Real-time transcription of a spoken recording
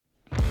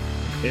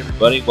Hey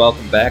everybody,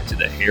 welcome back to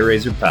the Hair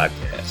Raiser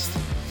Podcast.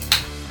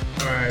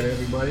 All right,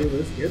 everybody,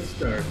 let's get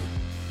started.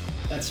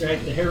 That's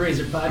right, the Hair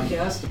Raiser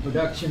Podcast, a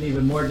production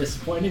even more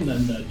disappointing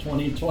than the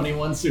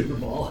 2021 Super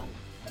Bowl.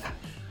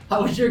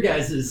 How was your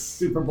guys'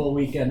 Super Bowl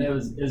weekend? It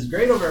was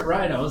great over at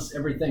Rhinos.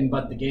 Everything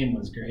but the game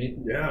was great.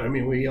 Yeah, I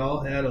mean, we all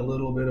had a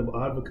little bit of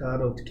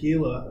avocado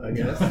tequila, I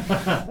guess.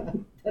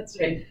 That's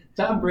right.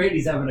 Tom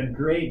Brady's having a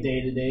great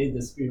day today.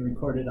 This being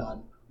recorded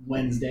on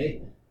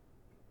Wednesday.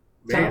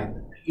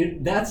 Man.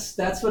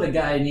 That's what a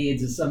guy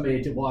needs, is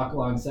somebody to walk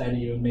alongside of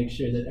you and make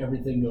sure that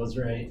everything goes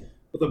right.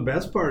 But the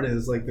best part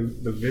is, like,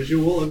 the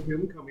visual of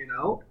him coming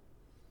out.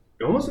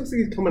 It almost looks like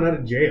he's coming out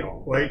of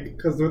jail. Like,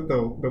 because with the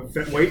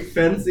white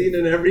fencing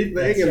and everything,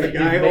 That's and right, the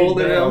guy he's made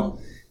holding bail. him,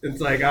 it's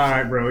like, all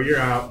right, bro, you're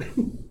out.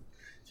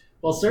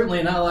 Well,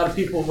 certainly not a lot of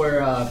people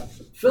were...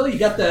 Phil, you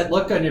got that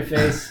look on your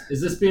face.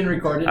 Is this being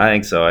recorded? I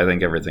think so. I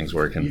think everything's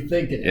working. You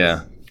think it is?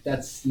 Yeah.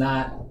 That's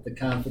not the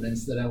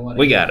confidence that I want.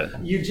 We got it.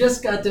 You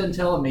just got done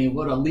telling me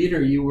what a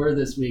leader you were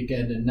this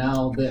weekend, and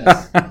now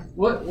this.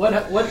 What?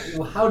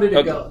 How did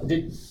it go?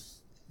 Did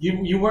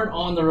you weren't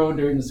on the road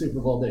during the Super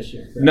Bowl this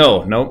year?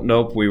 Correct?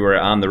 Nope. We were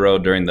on the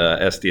road during the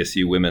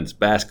SDSU women's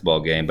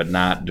basketball game, but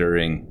not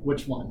during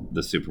Which one?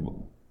 the Super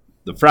Bowl.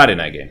 The Friday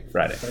night game.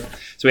 Friday. Okay.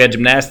 So we had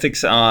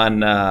gymnastics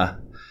on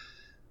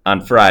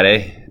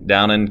Friday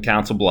down in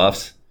Council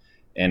Bluffs.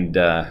 And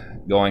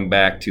going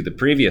back to the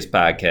previous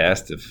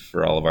podcast,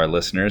 for all of our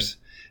listeners,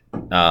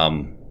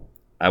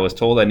 I was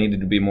told I needed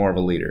to be more of a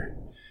leader.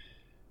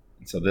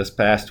 And so this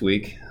past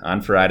week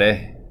on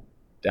Friday,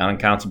 down in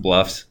Council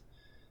Bluffs,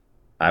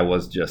 I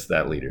was just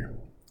that leader.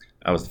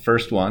 I was the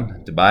first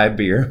one to buy a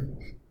beer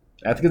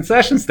at the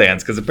concession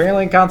stands, because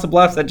apparently in Council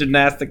Bluffs at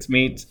gymnastics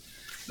meets,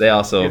 they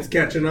also It's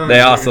catching on. they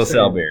also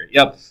sell beer.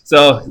 Yep.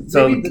 So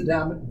Maybe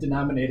the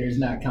denominator is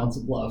not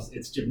Council Bluffs;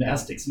 it's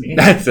gymnastics meet.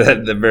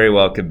 that very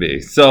well could be.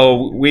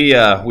 So we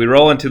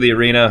roll into the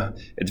arena.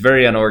 It's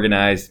very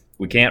unorganized.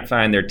 We can't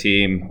find their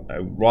team. I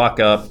walk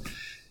up.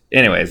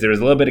 Anyways, there was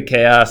a little bit of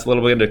chaos, a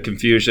little bit of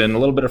confusion, a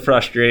little bit of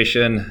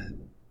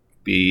frustration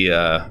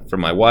from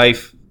my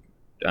wife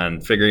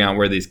on figuring out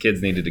where these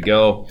kids needed to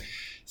go.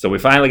 So we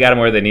finally got them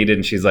where they needed,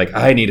 and she's like,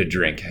 I need a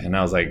drink. And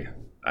I was like,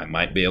 I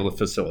might be able to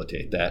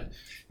facilitate that.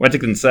 Went to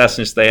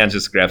concession stands,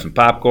 just grabbed some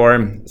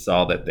popcorn.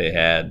 Saw that they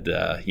had,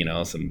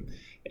 some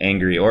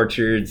Angry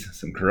Orchards,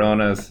 some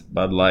Coronas,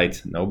 Bud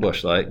Lights, no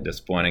Busch Light,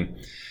 disappointing.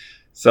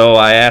 So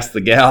I asked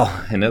the gal,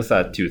 and it was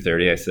at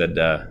 2:30. I said,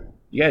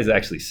 "You guys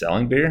actually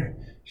selling beer?"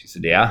 She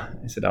said, "Yeah."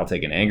 I said, "I'll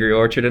take an Angry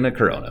Orchard and a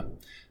Corona."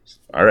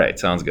 All right,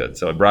 sounds good.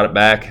 So I brought it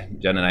back.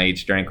 Jen and I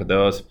each drank with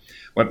those.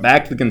 Went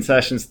back to the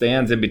concession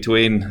stands in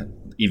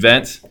between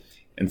events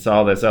and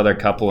saw this other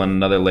couple and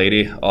another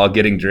lady all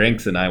getting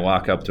drinks. And I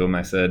walk up to them.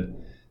 I said,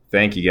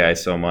 "Thank you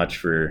guys so much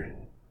for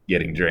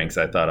getting drinks.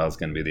 I thought I was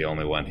going to be the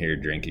only one here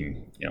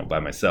drinking, by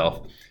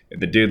myself."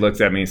 And the dude looks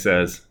at me and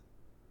says,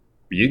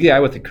 "Were you the guy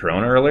with the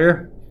Corona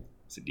earlier?"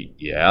 I said,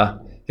 "Yeah."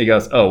 He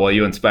goes, "Oh, well,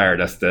 you inspired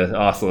us to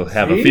also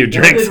have a few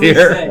drinks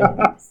here."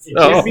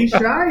 Can't be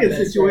shy in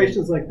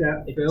situations like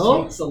that, It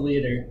Phil. takes a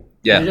leader.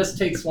 Yeah. It just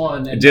takes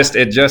one. It just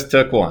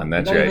took one.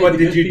 That's And then right. But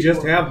did you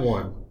just have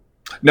one?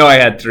 No, I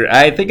had three.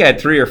 I think I had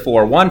 3 or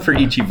 4, one for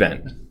each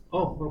event.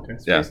 Oh, okay.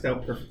 Yeah. Spaced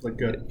out perfectly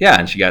good. Yeah,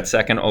 and she got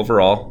second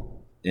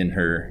overall in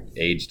her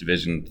age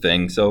division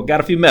thing. So got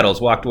a few medals.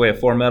 Walked away with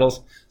 4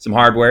 medals, some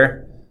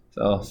hardware.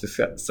 So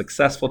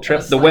successful trip.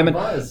 And a The slight women,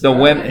 buzz, the right?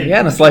 women, yeah,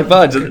 and a slight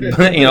budge.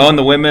 And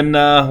the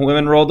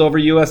women rolled over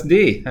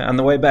USD on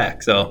the way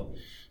back. So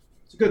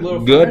It's a good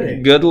little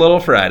Friday. good little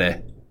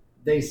Friday.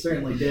 They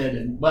certainly did.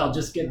 And, well,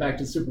 just get back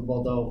to Super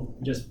Bowl, though.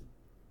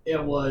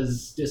 It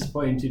was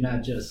disappointing to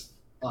not just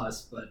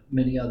us, but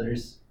many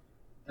others.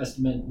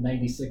 Estimate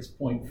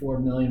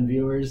 96.4 million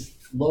viewers.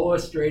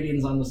 Lowest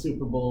ratings on the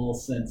Super Bowl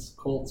since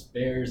Colts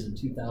Bears in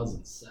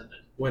 2007.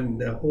 When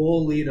the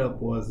whole lead up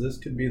was, this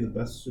could be the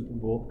best Super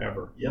Bowl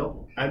ever. Yep.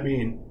 I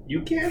mean,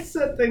 you can't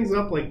set things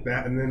up like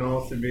that and then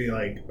also be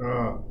like,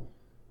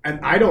 and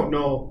I don't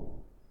know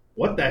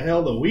what the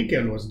hell the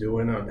weekend was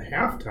doing on the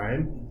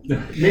halftime.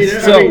 If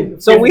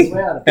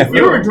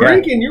you were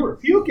drinking, you were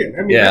puking.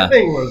 I mean, Yeah. that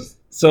thing was.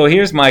 So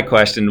here's my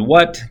question.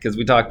 Because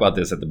we talked about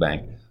this at the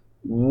bank.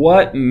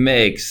 What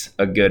makes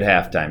a good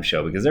halftime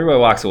show? Because everybody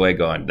walks away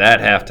going, that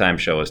halftime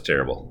show is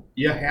terrible.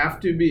 You have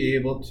to be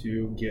able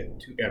to get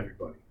to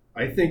everybody.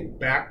 I think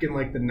back in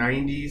like the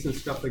 90s and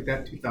stuff like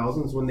that,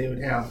 2000s, when they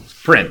would have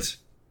Prince.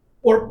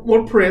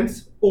 or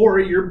Prince, or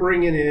you're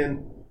bringing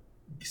in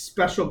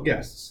special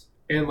guests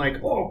and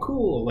like, oh,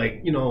 cool,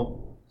 like,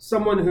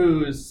 someone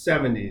who's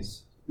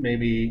 70s,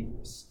 maybe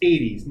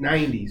 80s,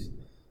 90s,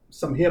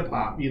 some hip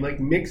hop. You like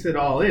mix it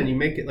all in. You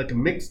make it like a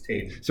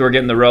mixtape. So we're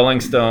getting the Rolling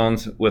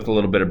Stones with a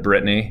little bit of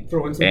Britney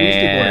Throw in some Beastie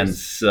and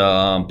Boys.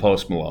 some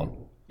Post Malone.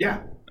 Yeah,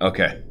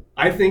 Okay.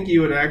 I think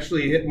you would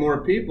actually hit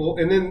more people,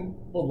 and then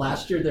Well,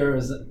 last year there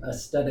was an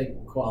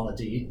aesthetic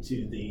quality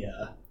to the.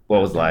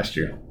 What was last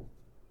year?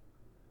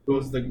 it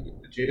was the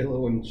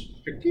J-Lo and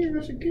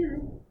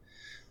Shakira.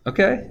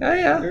 Okay.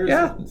 Yeah. There's-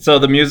 Yeah. So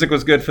the music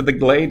was good for the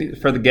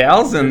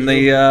gals, and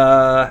the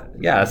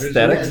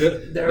aesthetics.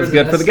 There was was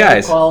good an for the aesthetic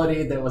guys.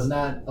 quality that was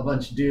not a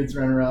bunch of dudes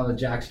running around with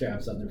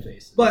jockstraps on their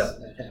faces. But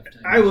at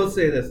halftime. I will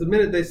say this: the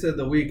minute they said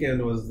the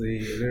weekend was the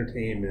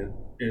entertainment,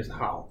 is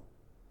how.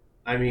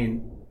 I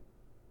mean,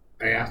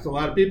 I asked a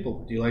lot of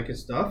people, "Do you like his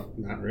stuff?"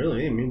 Not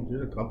really. I mean,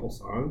 there's a couple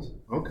songs.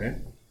 Okay,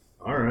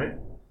 all right.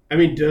 I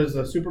mean, does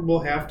the Super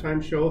Bowl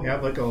halftime show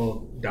have like a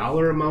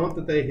dollar amount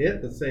that they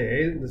hit that say,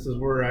 "Hey, this is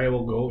where I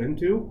will go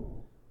into"?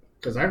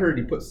 Because I heard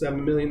he put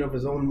 $7 million of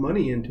his own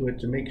money into it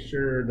to make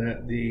sure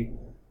that the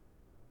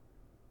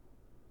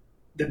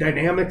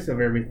dynamics of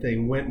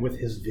everything went with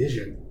his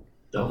vision.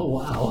 Oh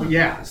wow!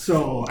 Yeah,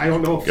 so I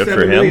don't know if Good for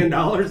 $7 him.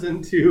 million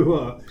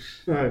into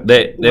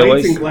They lights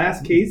always, and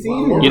glass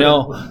casing. Well, you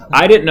know,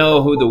 I didn't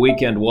know who The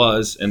Weeknd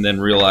was, and then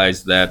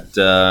realized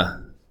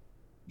that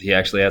he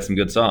actually had some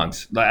good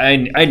songs. I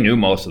knew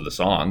most of the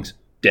songs.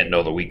 Didn't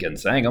know The Weeknd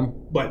sang them.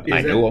 but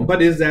I knew him.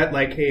 But is that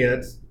like, hey,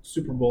 that's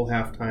Super Bowl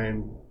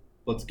halftime?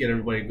 Let's get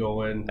everybody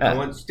going. I Yeah.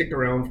 want to stick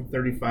around for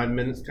 35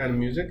 minutes kind of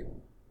music.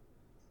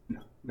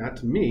 No, not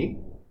to me.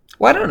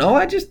 Well, I don't know.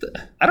 I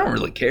don't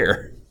really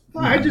care.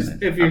 Well, I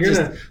just if you're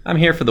gonna I'm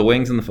here for the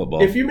wings and the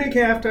football. if you make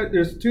halftime,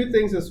 there's two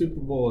things the Super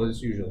Bowl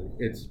is usually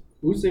it's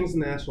who sings the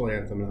national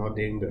anthem and how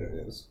dang good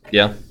it is.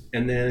 Yeah.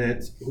 And then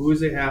it's who's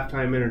the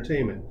halftime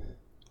entertainment.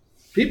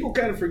 People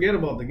kind of forget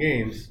about the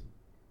games.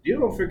 You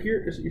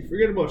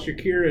forget about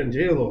Shakira and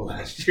J-Lo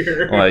last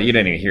year. Well, you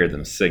didn't even hear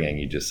them singing.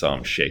 You just saw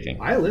them shaking.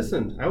 I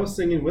listened. I was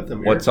singing with them.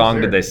 What Eric song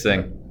was did there. they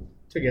sing?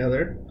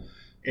 Together.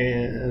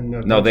 And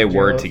No, they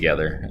were J-Lo.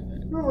 together.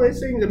 No, they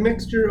sang the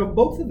mixture of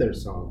both of their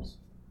songs.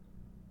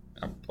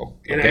 Oh,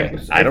 And okay.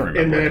 I don't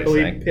remember And I what they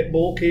believe sang.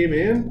 Pitbull came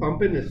in,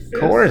 pumping his fist. Of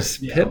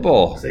course, Yeah.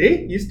 Pitbull.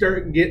 See, you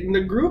start getting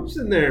the groups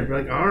in there.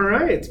 Like, all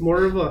right, it's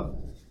more of a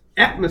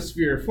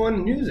atmosphere,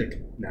 fun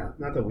music. No,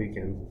 not the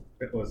Weeknd.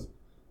 It was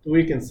the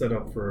Weeknd set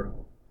up for.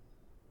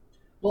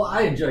 Well,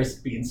 I enjoy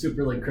being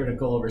superly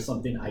critical over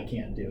something I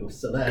can't do,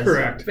 so that's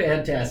Correct.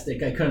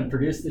 fantastic. I couldn't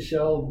produce the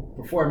show,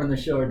 perform in the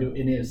show, or do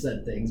any of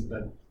said things,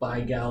 but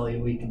by golly,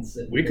 we can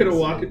sit. We could have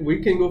walked.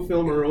 We can go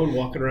film our own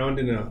walking around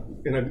in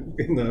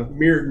the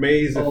mirrored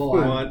maze if Oh, we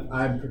want.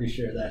 I'm pretty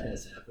sure that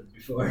has happened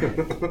before,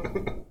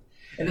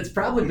 and it's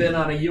probably been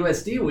on a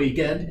USD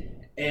weekend.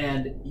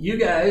 And you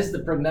guys, the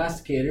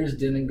prognosticators,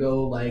 didn't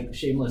go like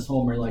shameless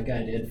homer like I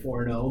did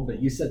 4-0,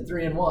 but you said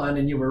 3-1,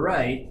 and you were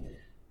right.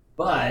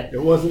 But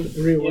It wasn't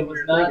 3-1. it was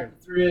not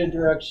the three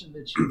direction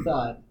that you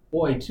thought.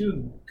 Boy,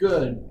 two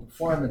good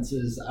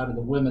performances out of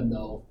the women,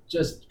 though.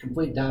 Just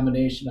complete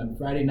domination on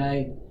Friday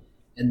night,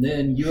 and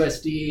then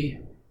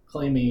USD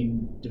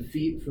claiming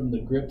defeat from the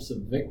grips of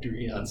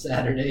victory on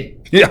Saturday.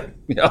 Yeah,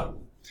 yeah.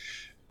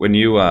 When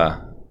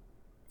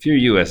if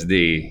you're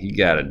USD, you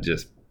gotta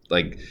just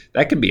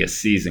that could be a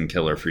season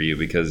killer for you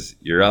because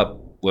you're up.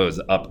 What was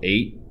it, up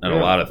 8 on a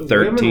lot of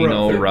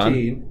 13-0 run?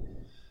 It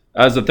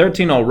was a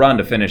 13-0 run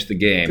to finish the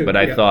game, but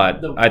I Yeah.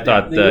 thought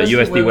the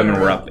USD women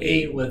were up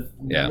 8 with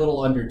Yeah. a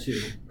little under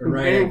 2, or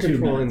right And at 2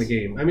 controlling minutes. the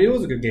game. I mean, it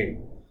was a good game.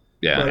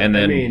 Yeah, But, and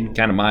then I mean-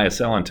 kind of Maya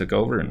Sellen took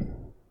over, and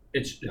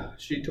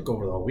She took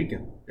over the whole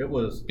weekend. It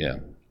was. yeah,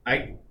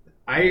 I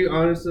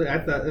honestly I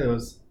thought it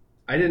was.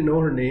 I didn't know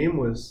her name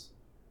was.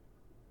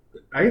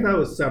 I thought it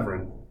was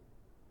Severin,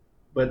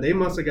 but they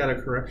must have got a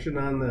correction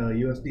on the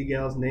USD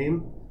gal's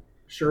name,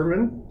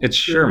 Sherman. it's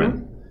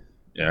Sherman.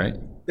 Yeah, right.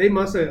 They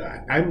must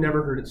have. I've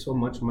never heard it so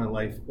much in my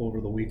life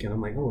over the weekend.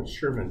 I'm like, oh, it's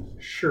Sherman.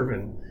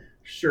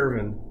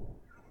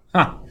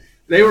 Huh.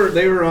 They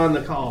were on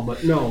the call,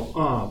 but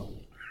no.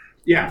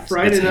 Yeah,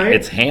 Friday night.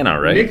 It's Hannah,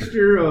 right?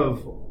 Mixture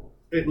of.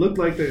 It looked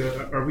like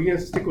Are we gonna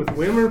stick with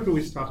women, or can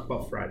we talk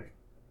about Friday?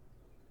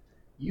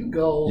 You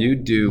go. You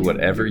do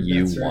whatever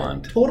you That's right.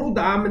 want. Total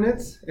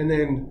dominance, and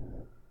then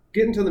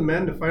getting to the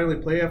men to finally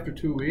play after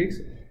 2 weeks.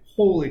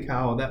 Holy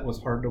cow, that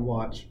was hard to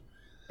watch.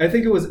 I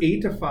think it was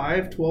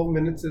 8-5, 12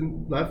 minutes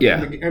left.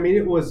 Yeah. In the, I mean,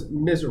 it was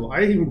miserable.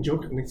 I even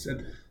jokingly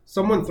said,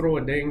 "Someone throw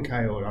a dang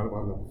coyote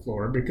on the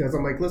floor," because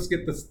I'm like, "Let's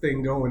get this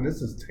thing going.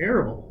 This is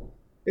terrible."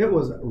 It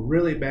was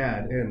really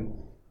bad, and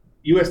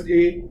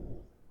USD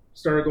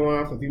started going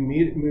off with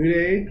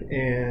Mude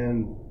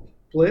and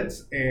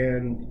Blitz,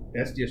 and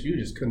SDSU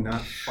just could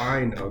not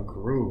find a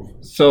groove.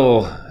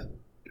 So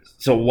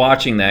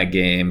watching that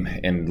game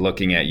and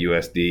looking at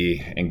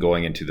USD and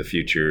going into the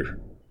future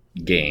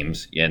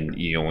games, and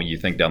when you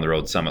think down the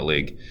road Summit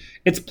League,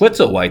 it's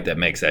Plitzowite that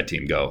makes that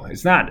team go.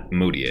 It's not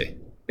Moutier.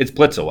 It's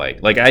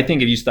Plitzowite. I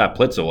think if you stop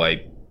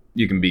Plitzowite,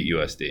 you can beat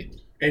USD.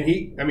 And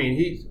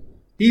he's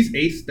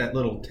aced that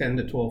little 10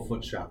 to 12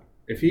 foot shot.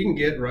 If he can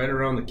get right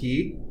around the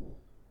key,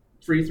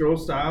 free throw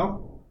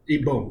style, he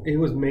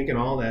was making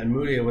all that. And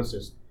Moody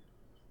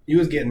he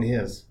was getting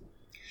his.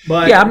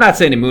 But Yeah, I'm not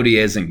saying that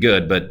Moutier isn't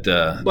good, but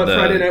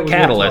Friday night the was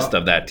catalyst what's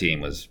of that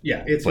team was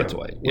yeah, it's him,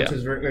 Plitzowite. which Yeah.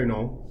 is very,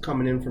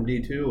 coming in from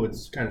D2,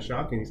 it's kind of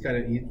shocking.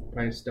 He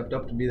probably stepped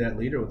up to be that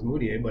leader with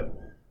Moutier, but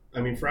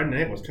I mean Friday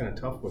night was kind of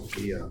tough with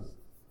the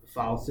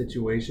foul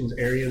situations.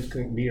 Arians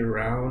couldn't be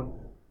around.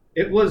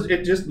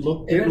 It just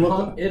looked.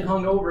 It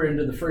hung over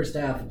into the first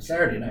half of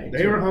Saturday night.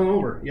 They were hung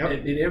over.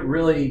 Yep.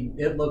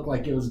 It looked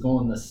like it was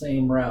going the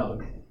same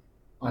route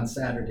on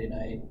Saturday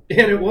night.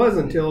 And it was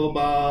until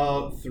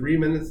about 3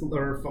 minutes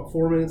or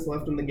 4 minutes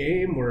left in the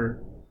game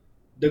where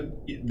the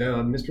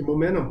Mr.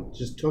 Momentum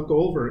just took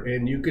over,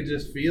 and you could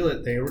just feel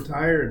it. They were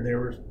tired.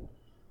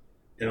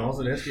 And all of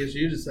a sudden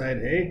SDSU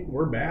decided, hey,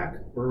 we're back.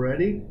 We're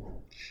ready.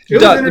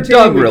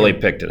 Doug really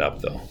picked it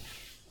up, though.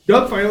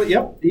 Doug finally,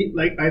 yep.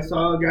 Like I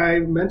saw a guy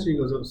mention, he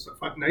goes, it was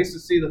nice to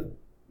see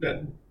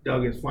that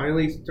Doug is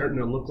finally starting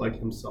to look like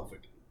himself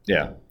again.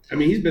 Yeah. I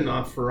mean, he's been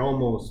off for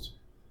off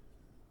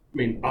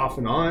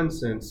and on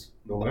since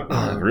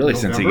November.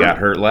 Since he got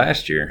hurt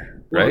last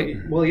year, right?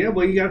 Well,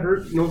 he got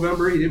hurt in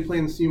November. He didn't play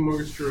in the Senior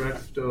Mortgage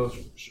Direct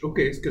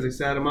Showcase because they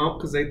sat him out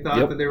because they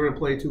thought that they were going to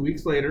play 2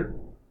 weeks later.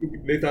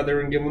 They thought they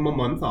were going to give him a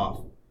month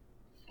off.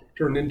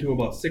 Turned into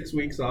about 6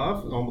 weeks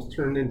off,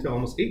 turned into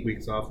almost 8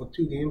 weeks off with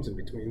 2 games in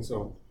between.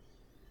 So,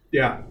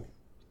 yeah.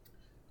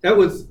 That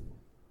was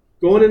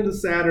going into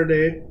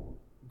Saturday.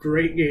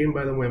 Great game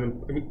by the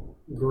women. I mean,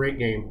 great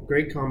game.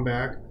 Great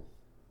comeback.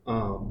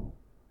 I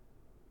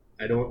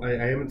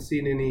haven't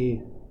seen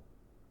any.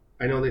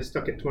 I know they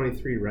stuck at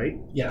 23, right?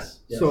 Yes.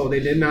 So they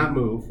did not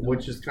move,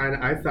 which is kind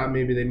of, I thought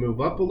maybe they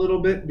move up a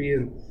little bit,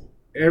 being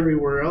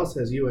everywhere else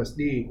has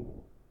USD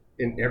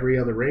in every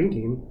other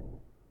ranking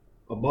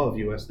above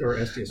US or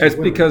SDSU. It's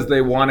because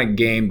they won a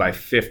game by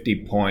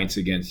 50 points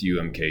against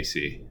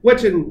UMKC.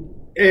 Which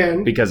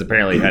and because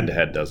apparently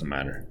head-to-head doesn't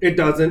matter. It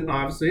doesn't,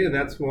 obviously, and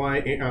that's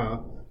why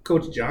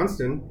Coach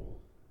Johnston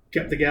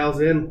kept the gals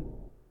in,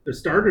 the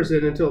starters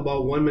in until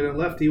about 1 minute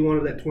left. He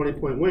wanted that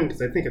 20-point win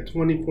because I think a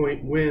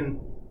 20-point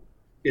win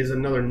is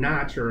another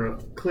notch or a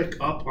click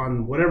up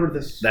on whatever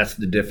this. That's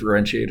the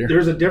differentiator.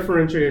 There's a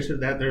differentiation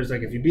that there's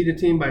like if you beat a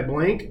team by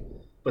blank,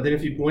 but then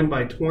if you win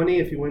by 20,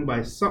 if you win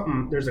by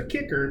something, there's a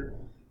kicker.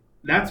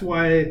 That's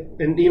why,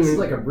 and even this is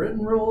like a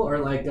written rule or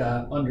like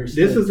a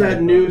understood. This is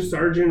that new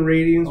sergeant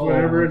ratings,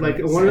 whatever, like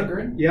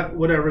one. Yeah,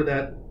 whatever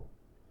that.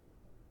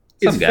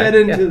 Some it's guy, fed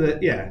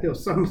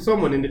into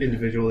someone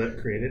individual that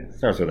created.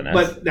 Starts with an S.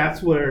 But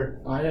that's where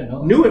I didn't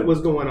know. Knew it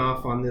was going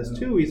off on this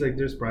too. He's like,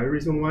 there's probably a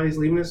reason why he's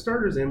leaving his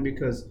starters in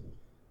because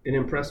an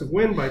impressive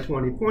win by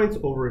 20 points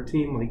over a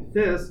team like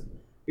this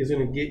is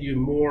going to get you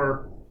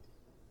more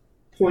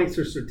points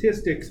or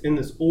statistics in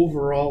this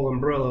overall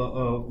umbrella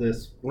of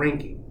this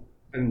ranking.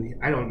 And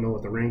I don't know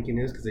what the ranking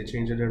is because they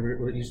change it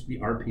it used to be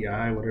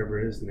RPI, whatever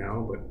it is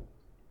now.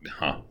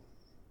 But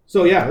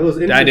So yeah, it was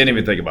interesting. I didn't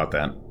even think about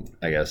that,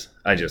 I guess.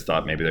 I just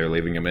thought maybe they were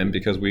leaving him in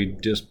because we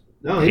just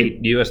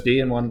hate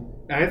USD and one.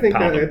 I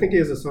think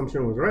his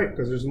assumption was right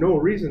because there's no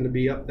reason to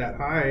be up that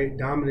high,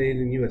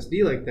 dominating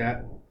USD like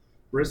that,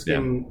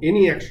 risking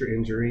any extra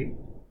injury,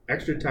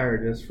 extra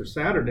tiredness for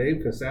Saturday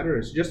because Saturday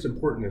is just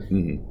important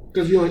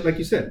because you only, like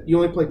you said, you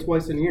only play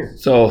twice in a year.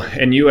 So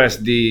in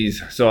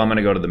USD's, so I'm going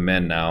to go to the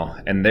men now,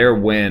 and their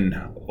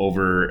win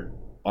over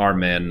our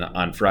men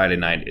on Friday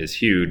night is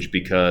huge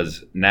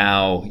because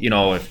now,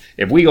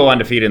 if we go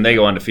undefeated and they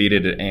go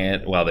undefeated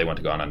and, well, they want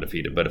to go on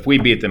undefeated, but if we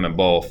beat them in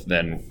both,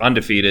 then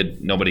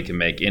undefeated, nobody can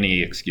make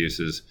any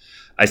excuses.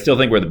 I still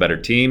think we're the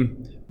better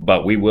team,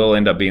 but we will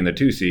end up being the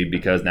 2 seed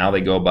because now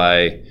they go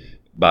by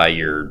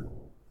your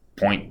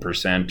point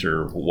percent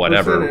or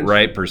whatever,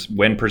 right?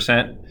 Win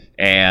percent,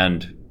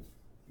 and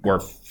we're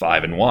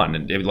 5-1,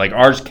 and like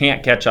ours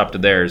can't catch up to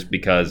theirs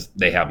because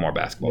they have more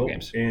basketball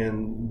games.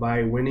 And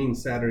by winning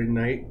Saturday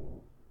night,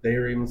 they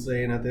were even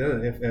saying at the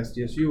end, if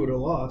SDSU would have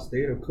lost,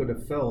 they could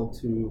have fell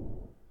to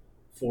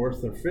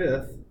 4th or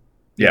 5th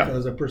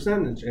because of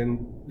percentage. And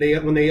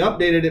when they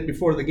updated it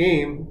before the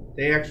game,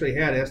 they actually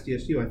had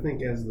SDSU, I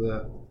think, as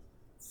the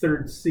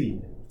 3rd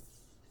seed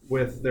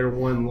with their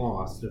one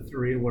loss, the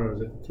 3-1 or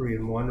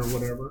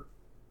whatever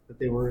that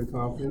they were in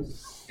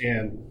conference.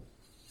 And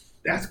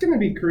that's going to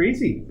be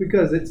crazy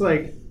because it's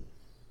like,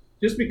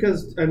 just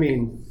because, I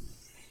mean,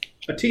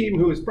 a team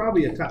who is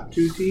probably a top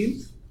 2 team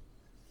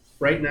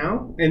right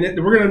now, and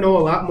we're going to know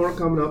a lot more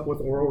coming up with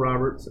Oral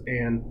Roberts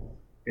and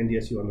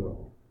NDSU on the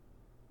road.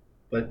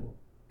 But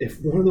if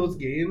one of those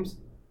games,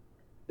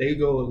 they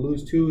go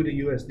lose 2 to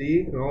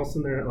USD, and all of a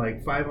sudden they're at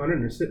like 500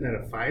 and they're sitting at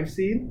a 5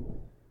 seed,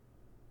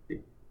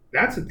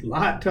 that's a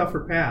lot tougher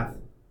path,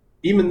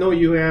 even though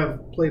you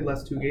have played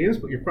less 2 games,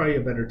 but you're probably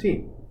a better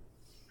team.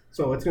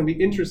 So it's going to be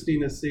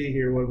interesting to see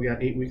here what we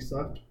got 8 weeks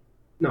left.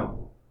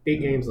 No, 8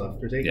 games left.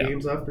 There's 8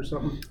 games left or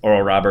something.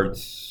 Oral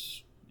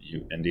Roberts,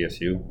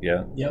 NDSU,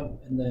 yeah.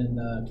 Yep, and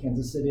then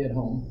Kansas City at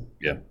home.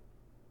 Yeah.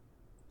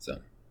 So,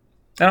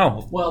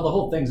 oh. Well, the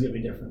whole thing's going to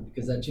be different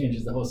because that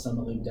changes the whole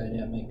Summit League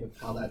dynamic of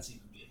how that's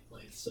even being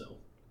played. So,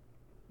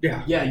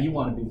 yeah, you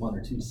want to be 1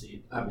 or 2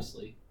 seed,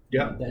 obviously,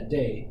 that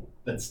day.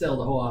 But still,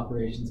 the whole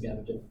operation's got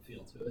a different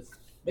feel to it.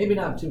 Maybe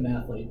not to an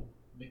athlete.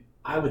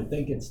 I would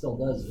think it still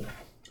does, though.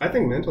 I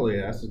think mentally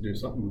it has to do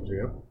something with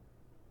you.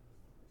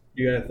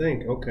 You got to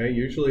think, okay,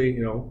 usually,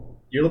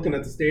 you're looking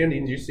at the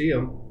standings, you see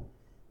them.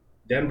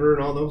 Denver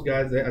and all those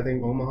guys, I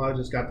think Omaha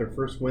just got their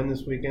first win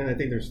this weekend. I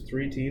think there's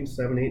 3 teams,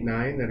 7, 8,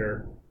 9, that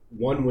are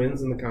 1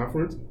 wins in the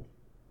conference.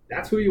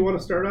 that's who you want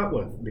to start out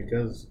with,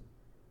 because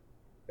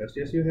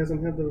SDSU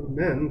hasn't had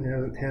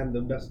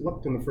the best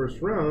luck in the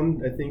first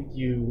round. I think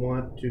you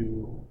want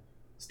to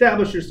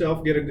establish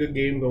yourself, get a good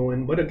game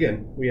going. But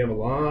again, we have a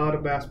lot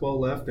of basketball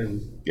left,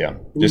 and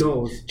who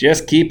knows?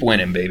 Just keep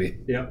winning, baby.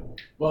 Yeah.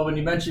 Well, when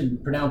you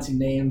mentioned pronouncing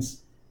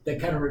names, that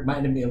kind of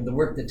reminded me of the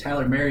work that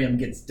Tyler Merriam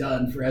gets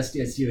done for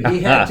SDSU. He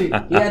had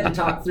to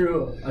talk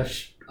through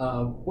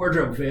a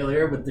wardrobe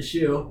failure with the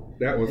shoe.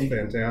 That was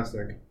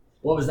fantastic.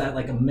 What was that,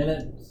 like a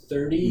minute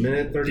 30?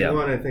 Minute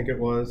 31, I think it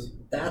was.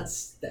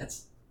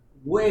 That's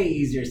way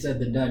easier said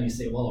than done. You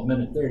say, well, a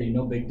minute 30,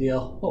 no big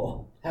deal.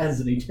 Oh, that's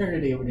an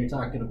eternity when you're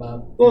talking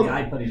about a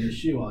guy putting his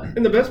shoe on.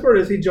 And the best part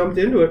is he jumped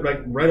into it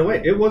right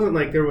away. It wasn't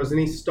like there was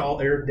any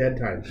stall air dead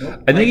time.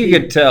 Nope. I think you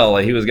could tell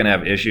he was going to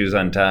have issues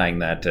untying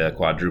that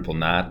quadruple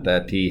knot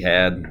that he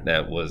had.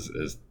 That was,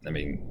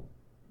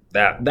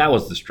 that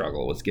was the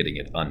struggle, was getting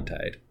it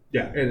untied.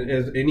 Yeah, and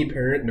as any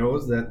parent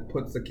knows, that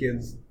puts the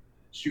kids'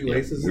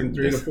 shoelaces in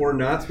 3 to 4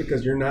 knots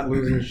because you're not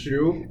losing a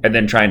shoe. And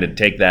then trying to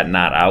take that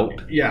knot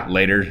out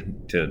later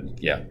to,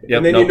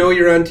 and then you know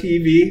you're on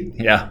TV.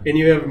 Yeah. And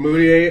you have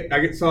Moutier.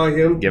 I saw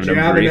him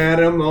jabbing at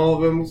him, all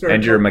of them.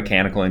 And you're a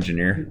mechanical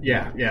engineer.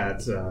 Yeah,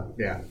 it's,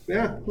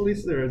 at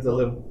least there is a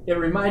little. It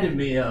reminded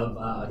me of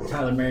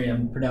Tyler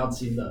Merriam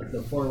pronouncing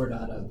the forward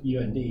out of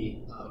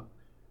UND,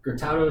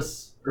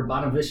 Gratados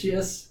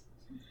Urbanovicius.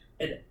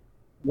 And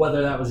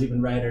whether that was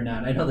even right or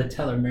not, I know that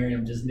Tyler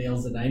Merriam just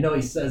nails it. I know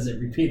he says it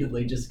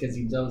repeatedly just because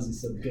he knows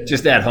he's so good.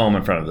 Just at home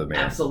in front of the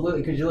mirror. Absolutely,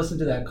 because you listen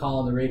to that call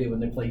on the radio when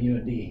they play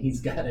UND. He's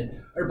got it.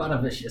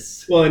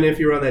 Urbanovicius. Well, and if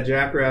you were on that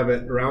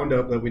Jackrabbit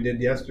roundup that we did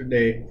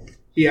yesterday,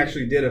 he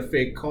actually did a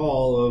fake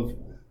call of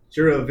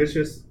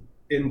Juravicius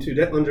into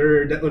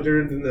Detlinger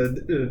in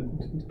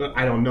the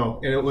I don't know.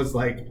 And it was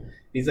like,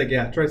 he's like,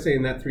 yeah, try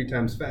saying that 3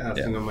 times fast.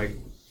 Yeah. And I'm like,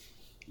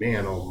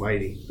 man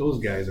almighty, those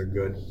guys are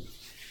good.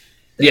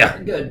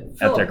 They're good.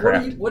 Phillip, at their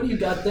craft. What do you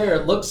got there?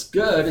 It looks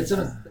good.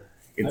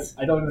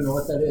 I don't even know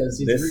what that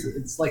is.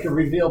 It's like a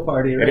reveal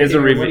party, right? It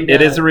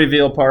is a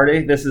reveal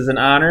party. This is in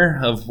honor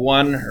of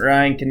one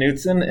Ryan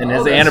Knutson and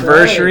his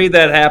anniversary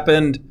that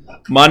happened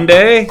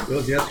Monday. It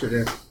was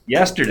yesterday.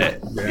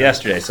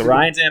 Yesterday. So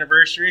Ryan's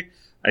anniversary.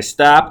 I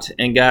stopped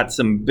and got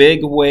some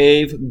Big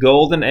Wave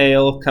Golden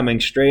Ale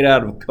coming straight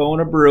out of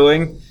Kona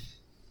Brewing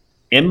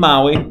in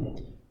Maui.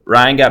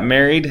 Ryan got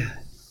married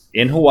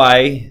in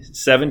Hawaii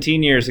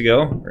 17 years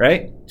ago,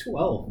 right?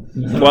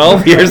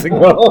 12 years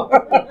ago.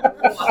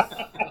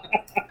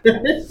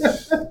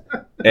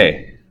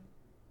 Hey,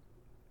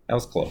 that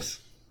was close.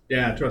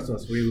 Yeah, trust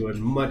us, we would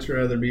much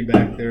rather be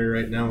back there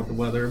right now with the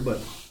weather, but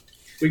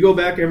we go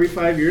back every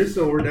 5 years,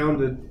 so we're down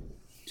to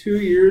 2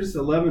 years,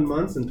 11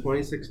 months, and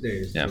 26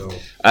 days. Yeah.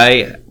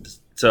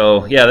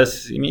 So.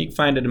 You can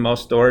find it in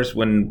most stores.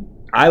 When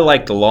I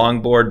like the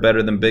longboard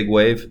better than Big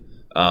Wave,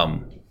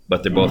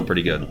 but they're both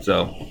pretty good.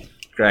 So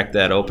crack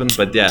that open.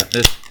 But yeah,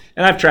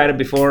 and I've tried it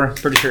before.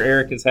 Pretty sure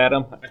Eric has had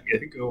them. I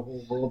think the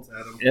whole world's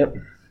had them. Yep.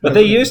 But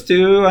they used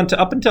to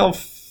up until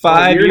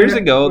 5 years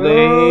ago.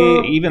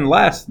 They even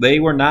less. They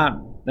were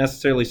not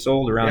necessarily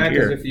sold around here. Yeah,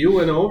 because if you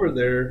went over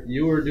there,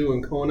 you were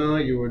doing Kona.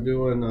 You were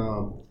doing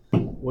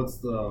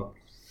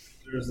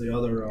there's the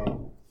other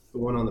the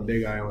one on the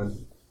Big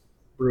Island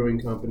brewing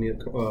company.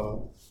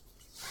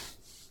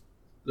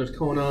 There's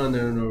Kona, and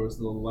then there was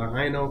the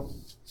Lahaina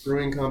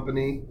Brewing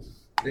Company.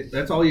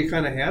 That's all you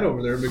kind of had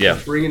over there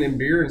because bringing in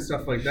beer and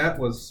stuff like that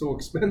was so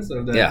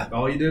expensive that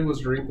all you did was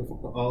drink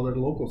all their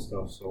local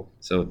stuff.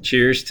 So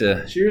cheers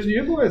to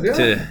you boys. Yeah.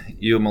 To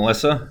you,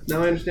 Melissa.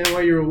 Now I understand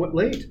why you were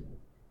late.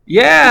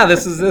 Yeah,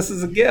 this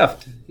is a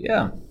gift.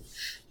 Yeah.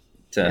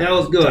 That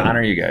was good. To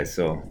honor you guys.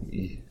 So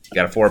you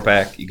got a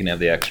 4-pack. You can have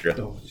the extra.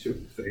 Oh, shoot.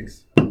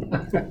 Thanks.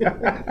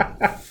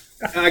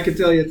 I can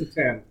tell you it's a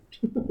 10.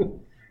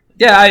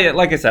 Yeah,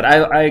 like I said, I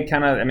like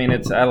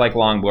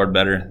longboard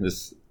better.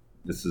 This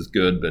is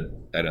good, but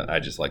I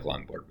just like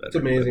longboard better. It's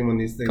amazing when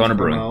these things Kona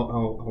come out.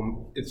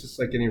 How it's just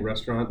like any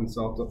restaurant in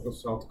South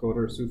Dakota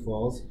or Sioux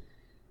Falls.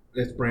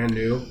 It's brand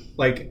new.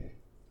 Like,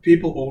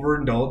 people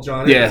overindulge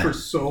on it for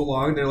so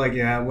long. They're like,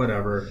 yeah,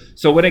 whatever.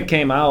 So when it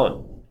came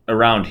out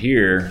around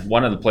here,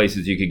 one of the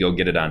places you could go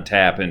get it on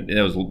tap, and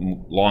it was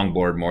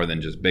longboard more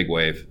than just Big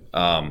Wave,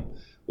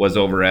 was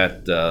over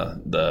at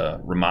the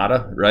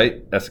Ramada,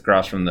 right? That's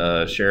across from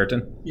the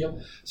Sheraton. Yep.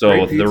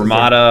 So the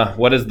Ramada,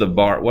 what is the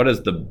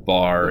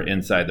bar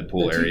inside the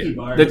pool area?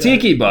 The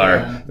Tiki Bar.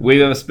 Yeah. We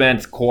have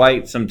spent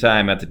quite some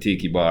time at the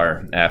Tiki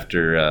Bar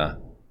after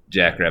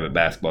Jackrabbit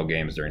basketball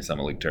games during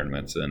summer league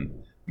tournaments,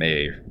 and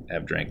may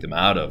have drank them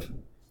out of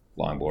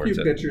longboards. A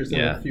few pitchers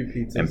and a few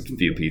pizzas. And a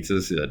few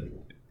pizzas.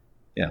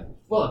 Yeah.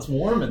 Well, it's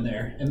warm in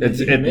there. And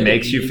it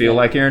makes you feel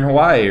like you're in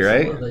Hawaii,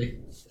 right? Absolutely.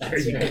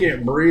 You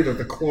can't breathe with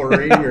the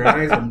chlorine. Your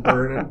eyes are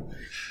burning.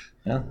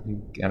 Yeah,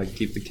 you got to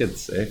keep the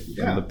kids safe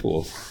from the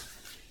pools.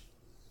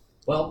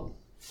 Well,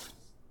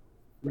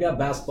 we got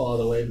basketball out of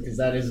the way because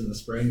that is in the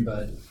spring,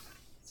 but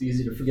it's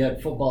easy to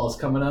forget. Football is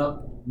coming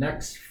up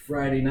next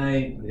Friday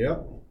night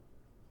Yep.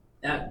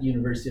 at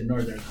University of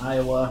Northern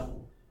Iowa.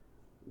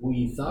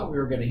 we thought we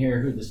were going to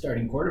hear who the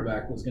starting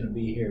quarterback was going to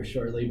be here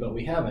shortly, but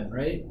we haven't,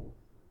 right?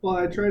 Well,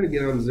 I tried to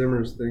get on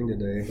Zimmer's thing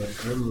today, but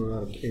I'm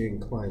not a paying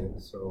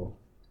client, so.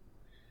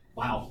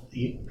 Wow.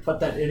 You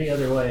put that any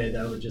other way,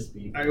 that would just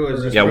be... I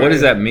was just Yeah, what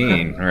does that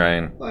mean,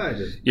 Ryan? Well, I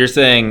just, You're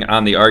saying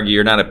on the Argus,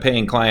 you're not a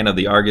paying client of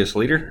the Argus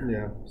Leader?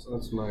 yeah, so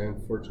that's my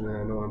unfortunate.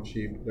 I know I'm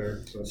cheap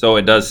there. But. So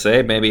it does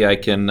say, maybe I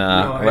can,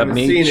 I let haven't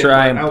me seen it,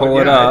 try but and pull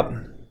it yeah, up.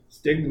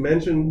 Stig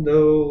mentioned,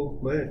 though,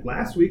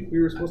 last week we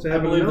were supposed to I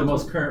have believe an the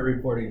announcement. most current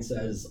reporting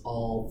says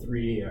all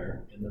three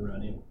are in the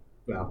running.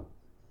 Well,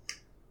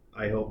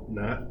 I hope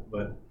not,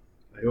 but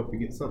I hope we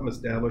get something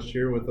established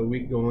here with a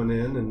week going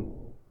in and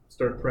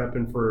start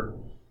prepping for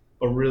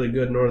a really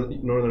good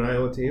Northern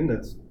Iowa team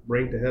that's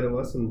ranked ahead of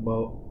us in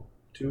about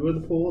 2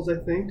 of the polls, I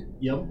think,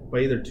 Yep. by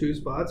either 2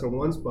 spots or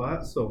 1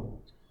 spot. So,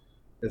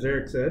 as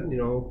Eric said,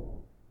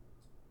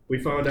 we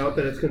found out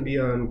that it's going to be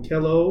on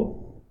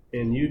Kello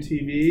and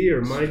UTV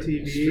or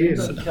MyTV. Streams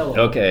And on Kello,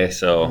 Okay, and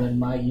so then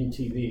my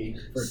UTV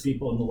for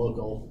people in the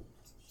local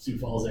Sioux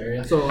Falls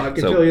area. so I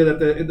can So- tell you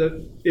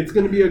that it's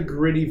going to be a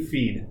gritty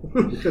feed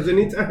because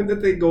anytime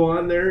that they go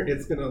on there,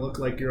 it's going to look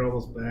like you're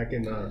almost back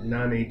in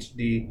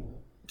non-HD.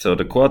 So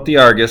to quote the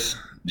Argus,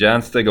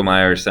 John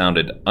Stiglmeyer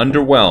sounded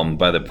underwhelmed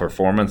by the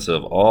performance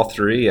of all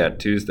three at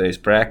Tuesday's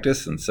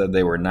practice and said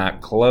they were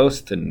not close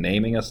to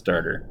naming a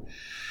starter.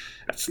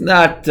 That's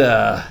not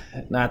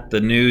the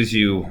news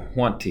you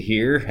want to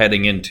hear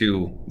heading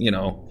into,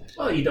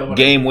 Well, you don't want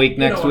game week to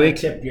next week.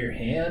 tip your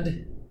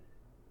hand.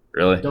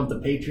 Really? Don't the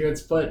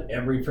Patriots put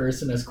every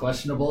person as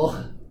questionable?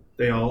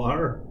 They all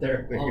are.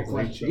 They're all Because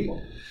they cheat.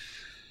 questionable.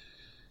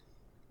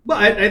 But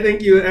I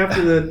think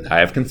after I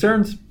have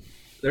concerns.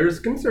 there's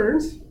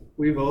concerns.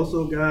 We've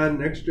also got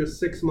an extra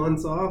 6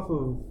 months off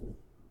of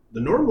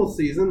the normal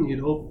season. You'd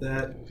hope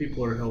that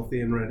people are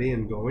healthy and ready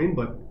and going,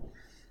 but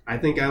I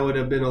think I would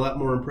have been a lot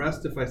more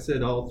impressed if I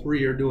said all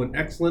three are doing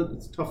excellent.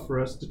 It's tough for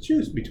us to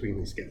choose between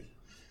these guys.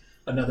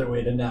 Another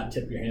way to not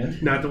tip your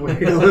hand. Not to way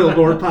a little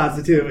more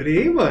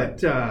positivity,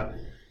 but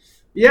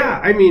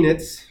yeah, I mean,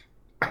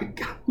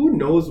 who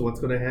knows what's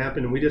going to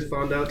happen. And we just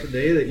found out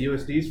today that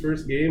USD's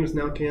first game is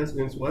now canceled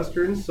against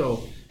Western,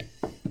 so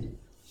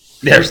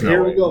There's Here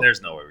no we way. go.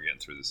 There's no way we're getting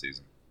through the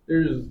season.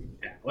 there's,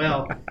 yeah,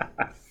 well,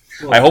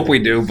 I hope we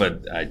do,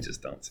 but I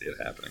just don't see it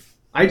happening.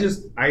 I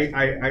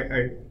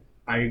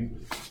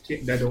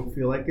don't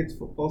feel like it's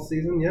football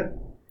season yet.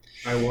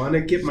 I want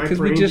to get my Because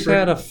we brain just straight.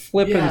 had a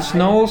flipping Yeah,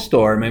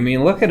 snowstorm. I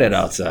mean, look at it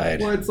outside.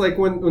 Well, it's like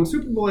when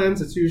Super Bowl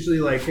ends, it's usually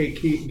like, hey,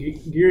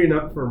 gearing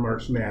up for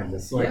March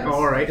Madness. Like, Yes.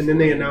 all right, and then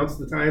they announce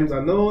the times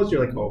on those.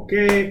 You're like,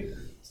 okay,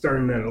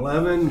 starting at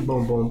 11,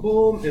 boom, boom,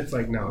 boom. It's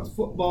like now it's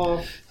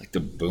football. Like the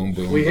boom,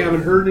 boom. We boom.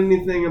 haven't heard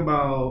anything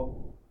about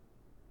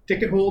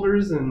ticket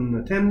holders and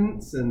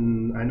attendance,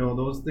 and I know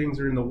those things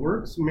are in the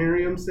works.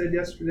 Miriam said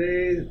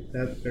yesterday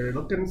that they're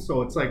looking,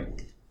 so it's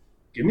like,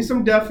 give me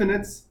some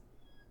definites,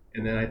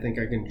 and then I think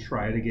I can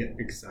try to get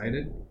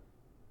excited.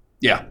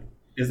 Yeah,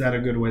 Is that a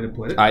good way to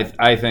put it?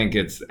 I think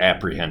it's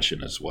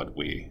apprehension is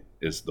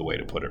the way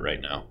to put it right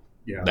now.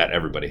 Yeah. That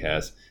everybody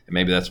has, and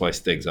maybe that's why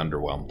Stig's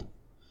underwhelmed.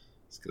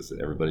 It's because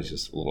everybody's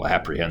just a little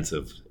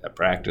apprehensive at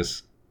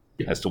practice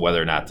as to whether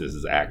or not this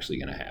is actually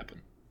going to happen.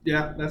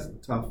 Yeah, that's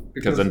tough.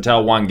 Because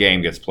until one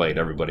game gets played,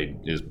 everybody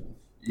is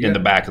in the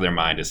back of their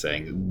mind is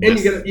saying. and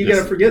This, you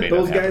got to forget may not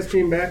those happen. guys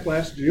came back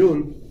last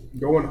June,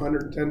 going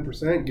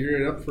 110%,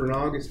 gearing up for an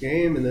August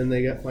game, and then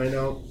they got find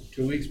out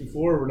 2 weeks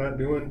before we're not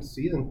doing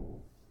season.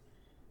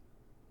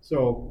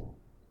 So,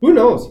 who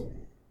knows?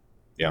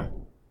 Yeah.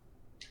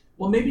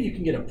 Well, maybe you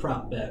can get a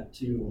prop bet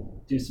to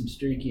do some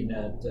streaking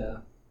at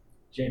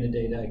Jana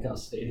Day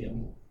Dykehouse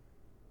Stadium.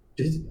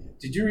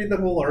 Did you read that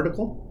whole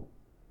article?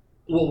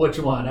 Well, which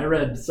one? I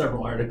read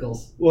several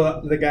articles.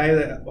 Well, the guy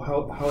that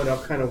how it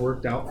all kind of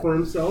worked out for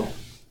himself.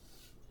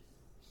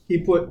 He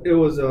put it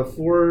was a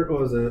 4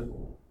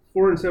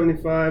 and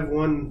 75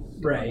 one,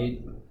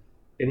 Right.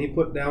 and he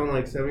put down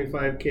like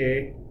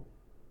 75K.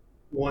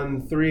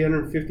 Won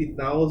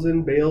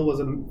 350,000. Bail was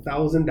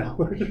 $1,000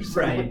 or something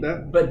Right. like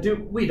that. But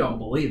we don't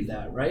believe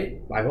that,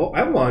 right? I hope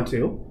I want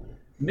to.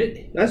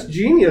 Mid- That's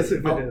genius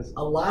if it is.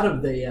 A lot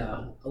of the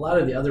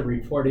other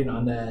reporting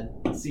on that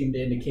seemed to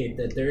indicate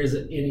that there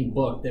isn't any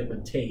book that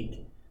would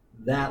take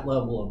that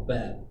level of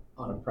bet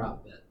on a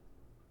prop bet.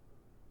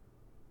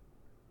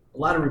 A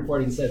lot of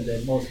reporting said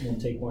that most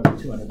won't take more than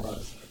 $200 on a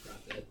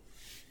prop bet.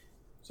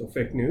 So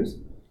fake news.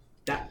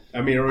 That, I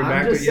mean, are we I'm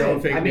back to just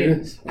yelling saying, fake I mean,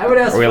 news? I would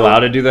ask. Are we Philip- allowed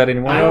to do that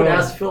anymore? I would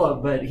ask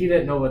Philip, but he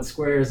didn't know what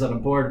squares on a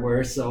board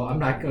were, so I'm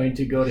not going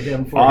to go to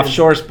him for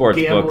Offshore his sports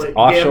gambling- books.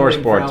 Offshore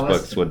gambling sports prowess.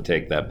 books would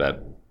take that bet.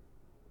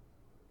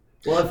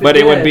 Well, if But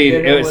it would did, be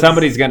then it was-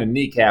 somebody's going to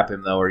kneecap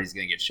him though, or he's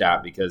going to get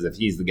shot because if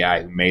he's the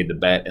guy who made the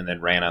bet and then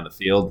ran on the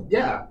field,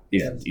 Yeah.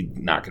 he's yeah.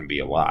 not going to be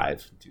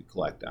alive to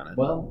collect on it.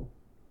 Well,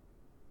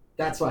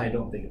 that's why I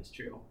don't think it's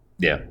true.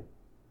 Yeah.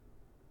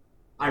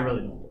 I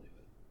really don't believe it.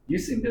 You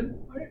seem to.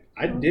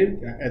 I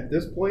did. At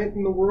this point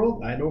in the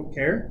world, I don't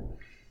care.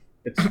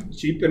 It's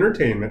cheap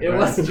entertainment. It right?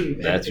 was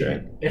cheap. That's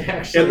right. It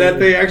actually, And that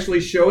they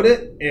actually showed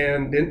it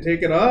and didn't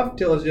take it off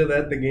tells you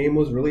that the game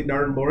was really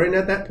darn boring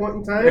at that point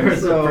in time. there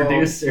was so a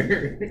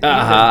producer.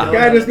 Uh-huh.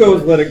 guy just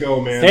goes, let it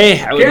go, man.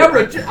 Hey,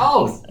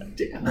 Oh,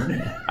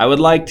 damn. I would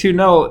like to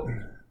note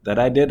that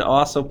I did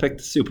also pick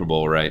the Super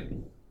Bowl right.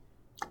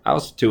 I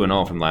was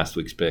 2-0 from last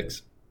week's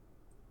picks.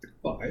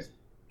 Oh,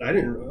 I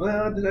didn't.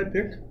 Well, did I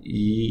pick?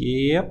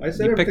 Yep. I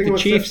said You picked everything the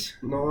was Chiefs.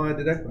 Set. No, I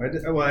did.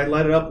 Well, I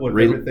light it up with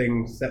Really?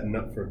 everything setting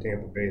up for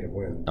Tampa Bay to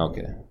win.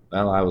 Okay.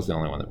 Well, I was the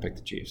only one that picked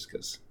the Chiefs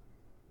because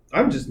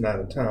I'm just not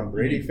a Tom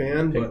Brady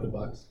fan, Pick but the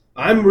Bucks.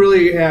 I'm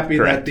really happy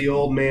Correct. that the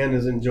old man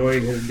is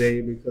enjoying his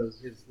day because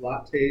his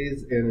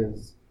lattes and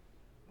his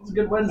It was a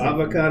good Wednesday.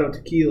 avocado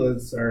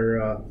tequilas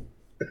are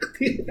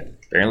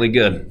apparently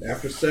good.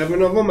 after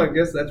 7 of them. I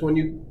guess that's when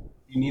you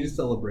need to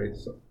celebrate.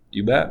 So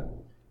You bet.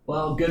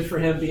 Well, good for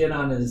him being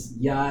on his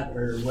yacht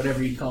or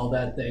whatever you call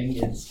that thing.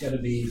 It's going to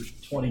be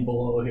 20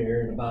 below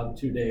here in about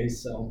 2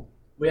 days. So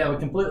we have a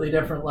completely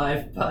different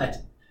life, but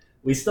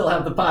we still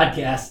have the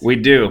podcast. We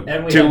do.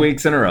 And we 2 have-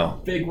 weeks in a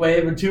row. Big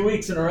wave in 2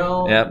 weeks in a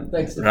row. Yep.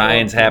 Thanks to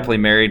Ryan's Phil. happily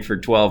married for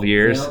 12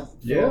 years. Yep.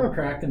 Yeah. Phil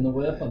cracking the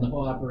whip on the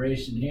whole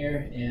operation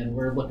here. And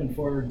we're looking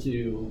forward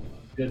to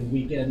a good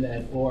weekend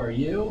at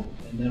ORU.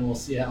 And then we'll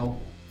see how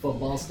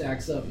football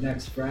stacks up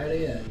next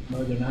Friday at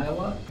Northern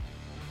Iowa.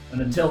 And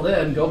until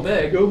then, go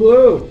big. go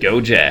blue. Go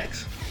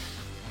Jacks.